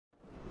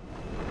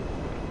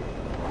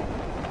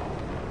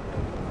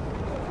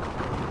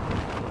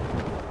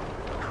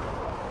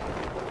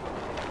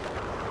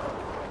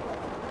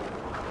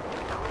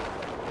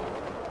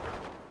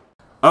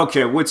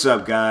Okay, what's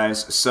up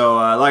guys? So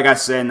like I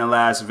said in the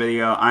last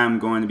video, I'm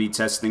going to be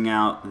testing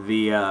out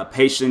the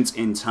Patience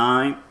in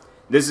Time.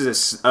 This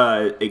is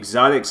a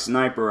exotic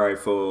sniper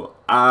rifle.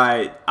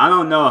 I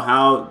don't know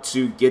how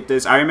to get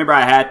this. I remember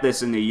I had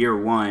this in the year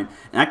 1,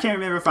 and I can't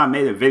remember if I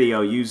made a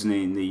video using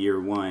it in the year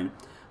 1.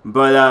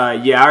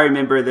 But yeah, I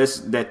remember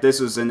this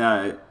was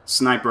a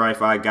sniper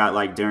rifle I got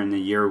like during the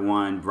year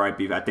 1, right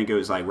before, I think it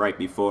was like right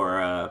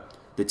before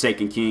the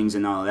Taken Kings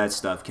and all of that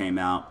stuff came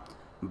out.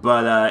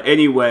 But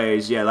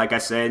anyways, yeah, like I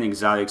said, an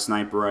exotic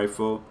sniper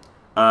rifle.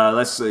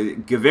 Let's see,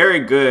 very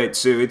good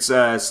too. It's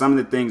some of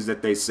the things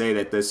that they say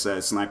that this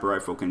sniper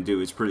rifle can do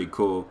is pretty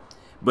cool.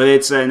 But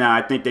it's no,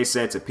 I think they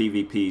said it's a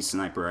PvP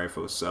sniper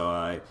rifle.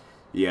 So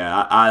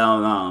yeah, I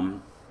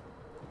don't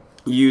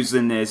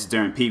using this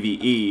during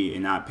PvE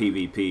and not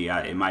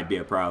PvP, it might be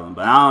a problem.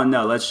 But I don't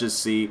know. Let's just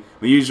see.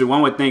 But usually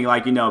one would think,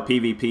 like, you know,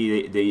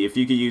 PvP, if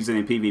you can use it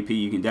in PvP,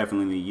 you can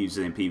definitely use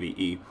it in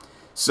PvE.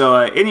 So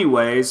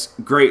anyways,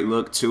 great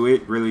look to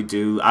it, really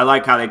do. I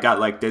like how they got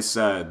like this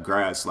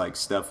grass like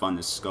stuff on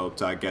the scope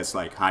to, I guess,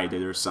 like hide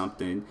it or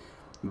something.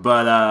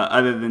 But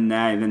other than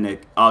that, and then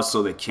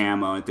also the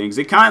camo and things,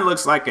 it kind of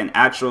looks like an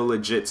actual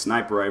legit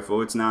sniper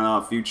rifle. It's not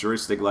all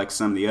futuristic like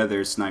some of the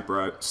other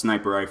sniper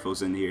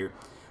rifles in here.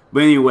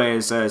 But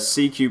anyways,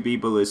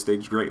 CQB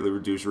ballistics, greatly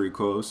reduced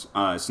recoils,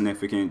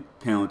 significant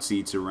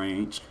penalty to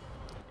range,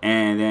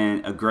 and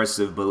then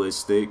aggressive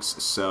ballistics.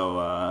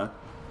 So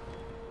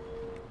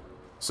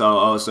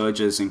also it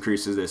just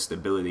increases the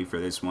stability for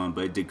this one,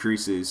 but it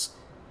decreases.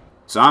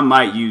 So I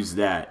might use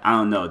that. I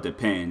don't know, it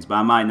depends. But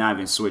I might not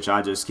even switch.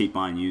 I'll just keep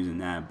on using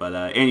that.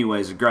 But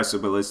anyways,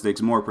 aggressive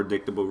ballistics, more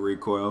predictable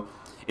recoil,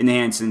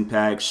 enhanced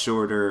impact,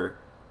 shorter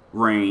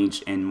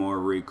range, and more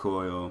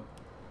recoil.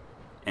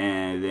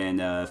 And then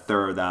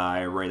third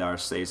eye, radar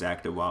stays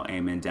active while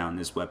aiming down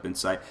this weapon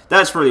sight.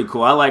 That's pretty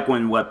cool. I like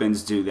when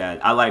weapons do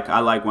that. I like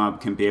when I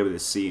can be able to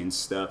see and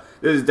stuff.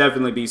 This would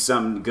definitely be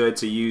something good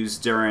to use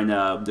during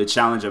the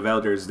Challenge of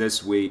Elders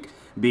this week,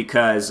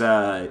 because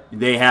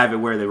they have it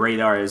where the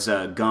radar is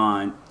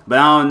gone. But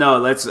I don't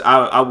know.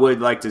 I would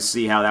like to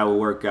see how that would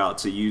work out,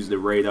 to use the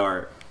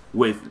radar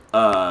with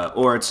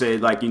or to,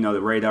 like, you know,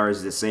 the radar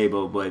is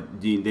disabled, but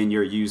then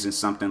you're using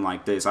something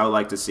like this. I would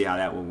like to see how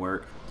that would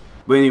work.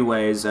 But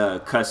anyways,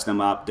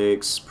 custom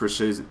optics,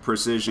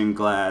 precision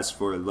glass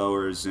for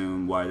lower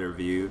zoom, wider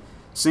view.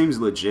 Seems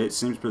legit,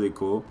 seems pretty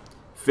cool.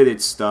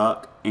 Fitted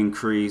stock,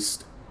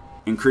 increases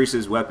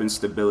weapon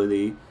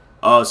stability.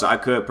 Oh, so I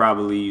could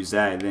probably use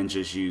that and then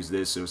just use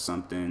this or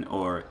something,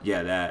 or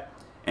yeah, that.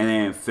 And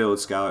then Field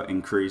Scout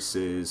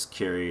increases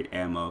carried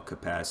ammo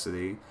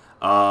capacity.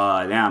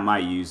 Then I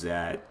might use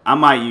that. I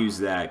might use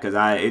that because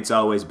it's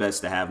always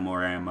best to have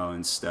more ammo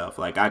and stuff.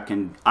 Like I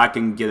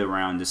can get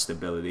around the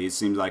stability. It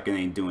seems like it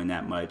ain't doing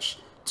that much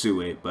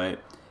to it. But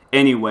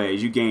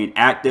anyways, you gain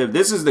active.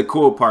 This is the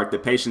cool part, the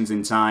Patience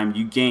in Time.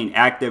 You gain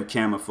active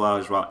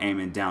camouflage while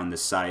aiming down the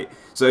sight.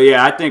 So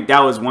yeah, I think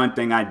that was one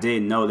thing I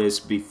did notice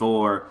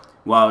before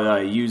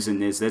while using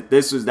this.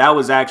 That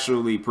was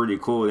actually pretty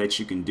cool that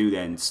you can do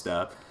that and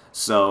stuff.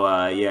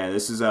 So yeah,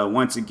 this is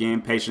once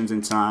again Patience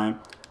in Time.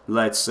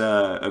 Let's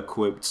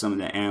equip some of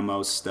the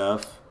ammo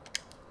stuff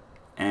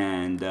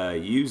and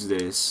use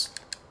this.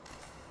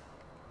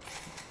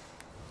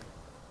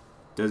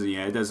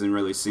 It doesn't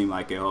really seem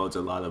like it holds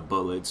a lot of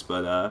bullets,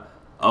 but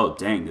oh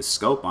dang, the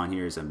scope on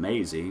here is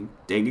amazing.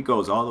 Dang, it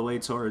goes all the way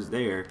towards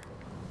there.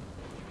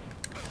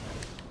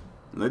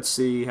 Let's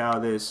see how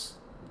this.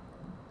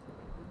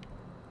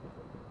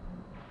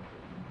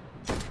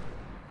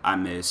 I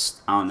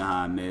missed. I don't know how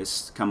I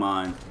missed. Come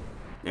on.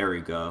 There we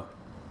go.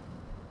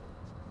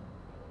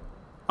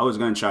 I was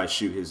going to try to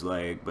shoot his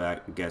leg,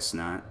 but I guess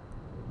not.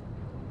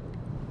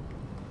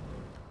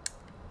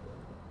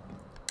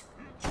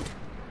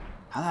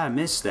 How did I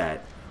miss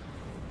that?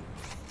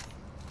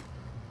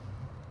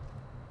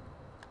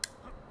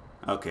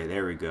 Okay,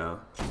 there we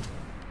go.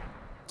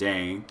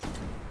 Dang.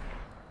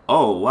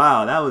 Oh,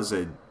 wow, that was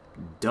a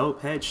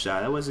dope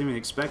headshot. I wasn't even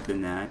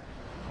expecting that.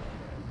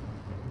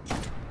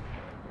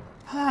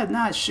 How did I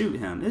not shoot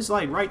him? It's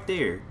like right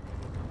there.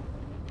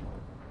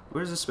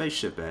 Where's the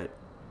spaceship at?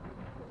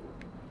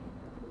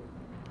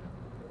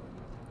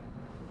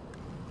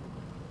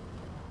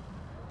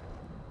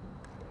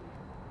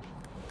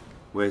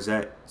 Where's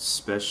that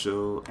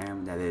special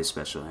ammo? That is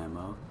special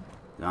ammo.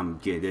 I'm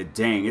getting it.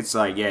 Dang, it's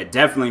like, yeah,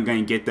 definitely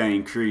gonna get that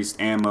increased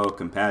ammo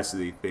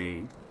capacity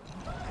thing.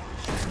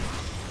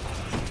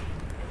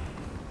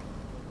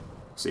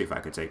 See if I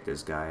could take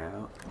this guy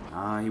out.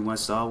 Ah, he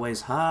wants to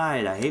always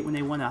hide. I hate when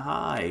they want to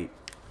hide.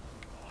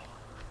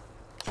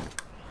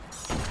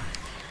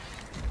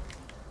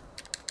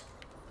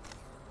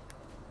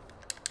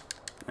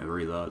 And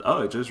reload.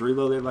 Oh, it just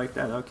reloaded like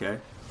that. Okay.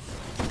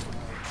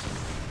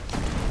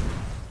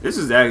 This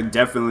is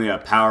definitely a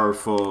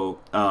powerful.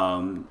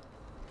 I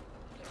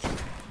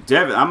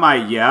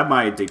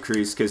might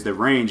decrease because the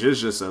range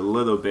is just a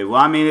little bit. Well,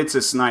 I mean, it's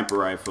a sniper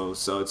rifle,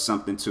 so it's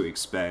something to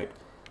expect.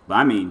 But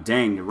I mean,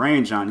 dang, the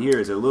range on here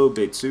is a little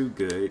bit too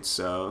good.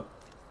 So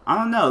I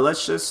don't know.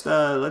 Let's just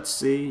let's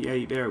see. Yeah,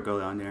 you better go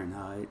down there and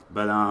hide.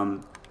 But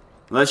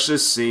let's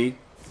just see.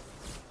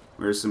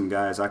 Where's some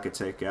guys I could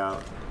take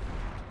out?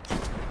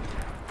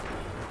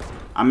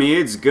 I mean,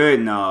 it's good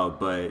and all,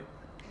 but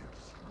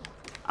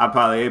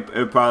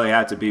it probably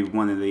had to be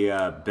one of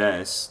the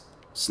best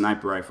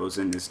sniper rifles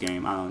in this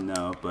game. I don't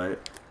know,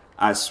 but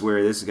I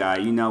swear this guy.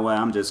 You know what?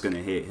 I'm just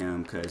gonna hit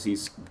him because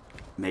he's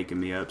making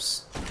me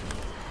ups.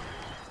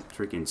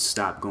 Freaking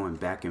stop going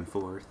back and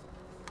forth.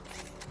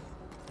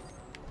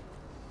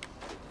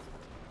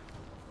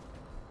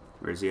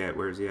 Where's he at?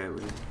 Where's he at?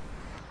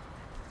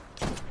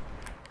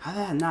 How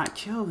did I not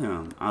kill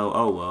him?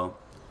 Oh well.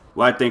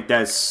 Well, I think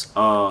that's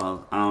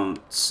all. I don't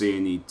see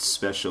any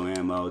special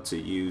ammo to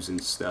use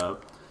and stuff.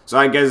 So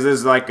I guess this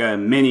is like a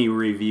mini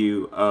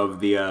review of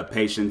the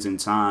Patience in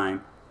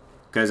Time.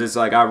 Because it's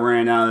like I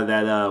ran out of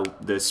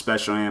that the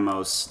special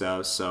ammo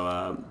stuff.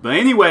 So, but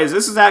anyways,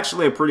 this is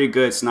actually a pretty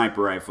good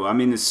sniper rifle. I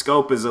mean, the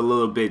scope is a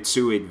little bit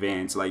too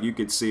advanced. Like, you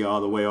could see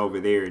all the way over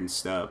there and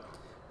stuff.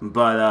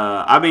 But,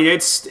 I mean,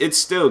 it's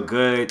still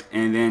good.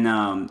 And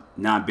then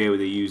not be able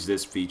to use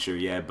this feature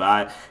yet.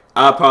 But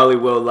I probably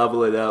will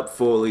level it up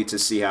fully to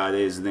see how it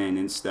is then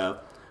and stuff.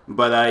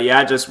 But, yeah,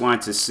 I just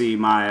wanted to see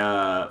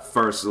my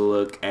first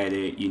look at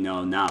it, you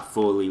know, not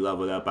fully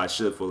leveled up. I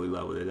should have fully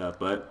leveled it up,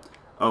 but...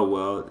 Oh,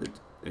 well,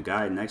 the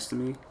guy next to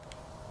me?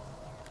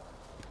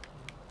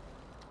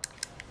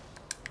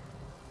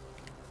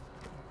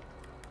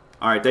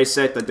 Alright, they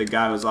said that the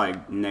guy was,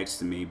 like, next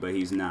to me, but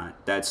he's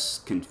not. That's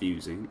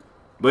confusing.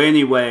 But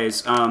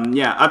anyways,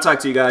 yeah, I'll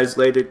talk to you guys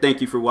later. Thank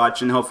you for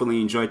watching. Hopefully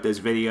you enjoyed this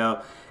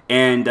video.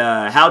 And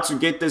how to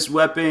get this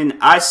weapon,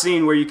 I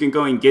seen where you can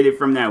go and get it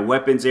from that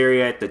weapons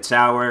area at the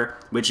tower,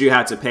 but you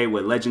have to pay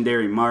with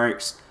legendary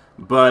marks.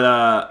 But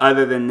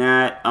other than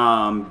that,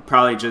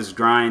 probably just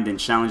grind and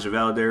Challenge of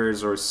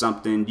Elders or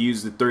something.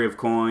 Use the 3 of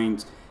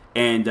coins,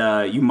 and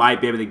you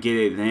might be able to get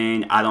it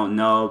then. I don't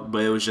know,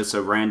 but it was just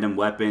a random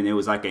weapon. It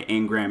was like an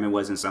engram. It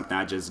wasn't something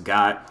I just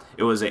got.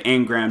 It was an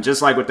engram,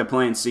 just like with the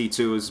Plant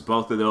C2s.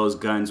 Both of those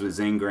guns was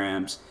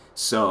engrams.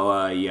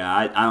 So yeah,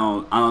 I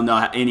don't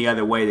know any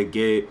other way to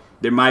get it.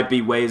 There might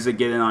be ways to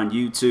get it on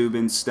YouTube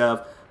and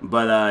stuff.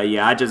 But,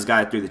 yeah, I just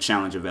got it through the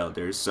Challenge of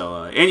Elders.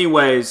 So,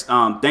 anyways,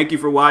 thank you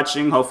for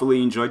watching. Hopefully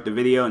you enjoyed the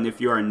video. And if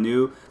you are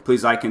new,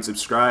 please like and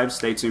subscribe.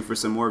 Stay tuned for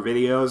some more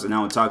videos. And I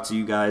will talk to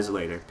you guys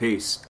later. Peace.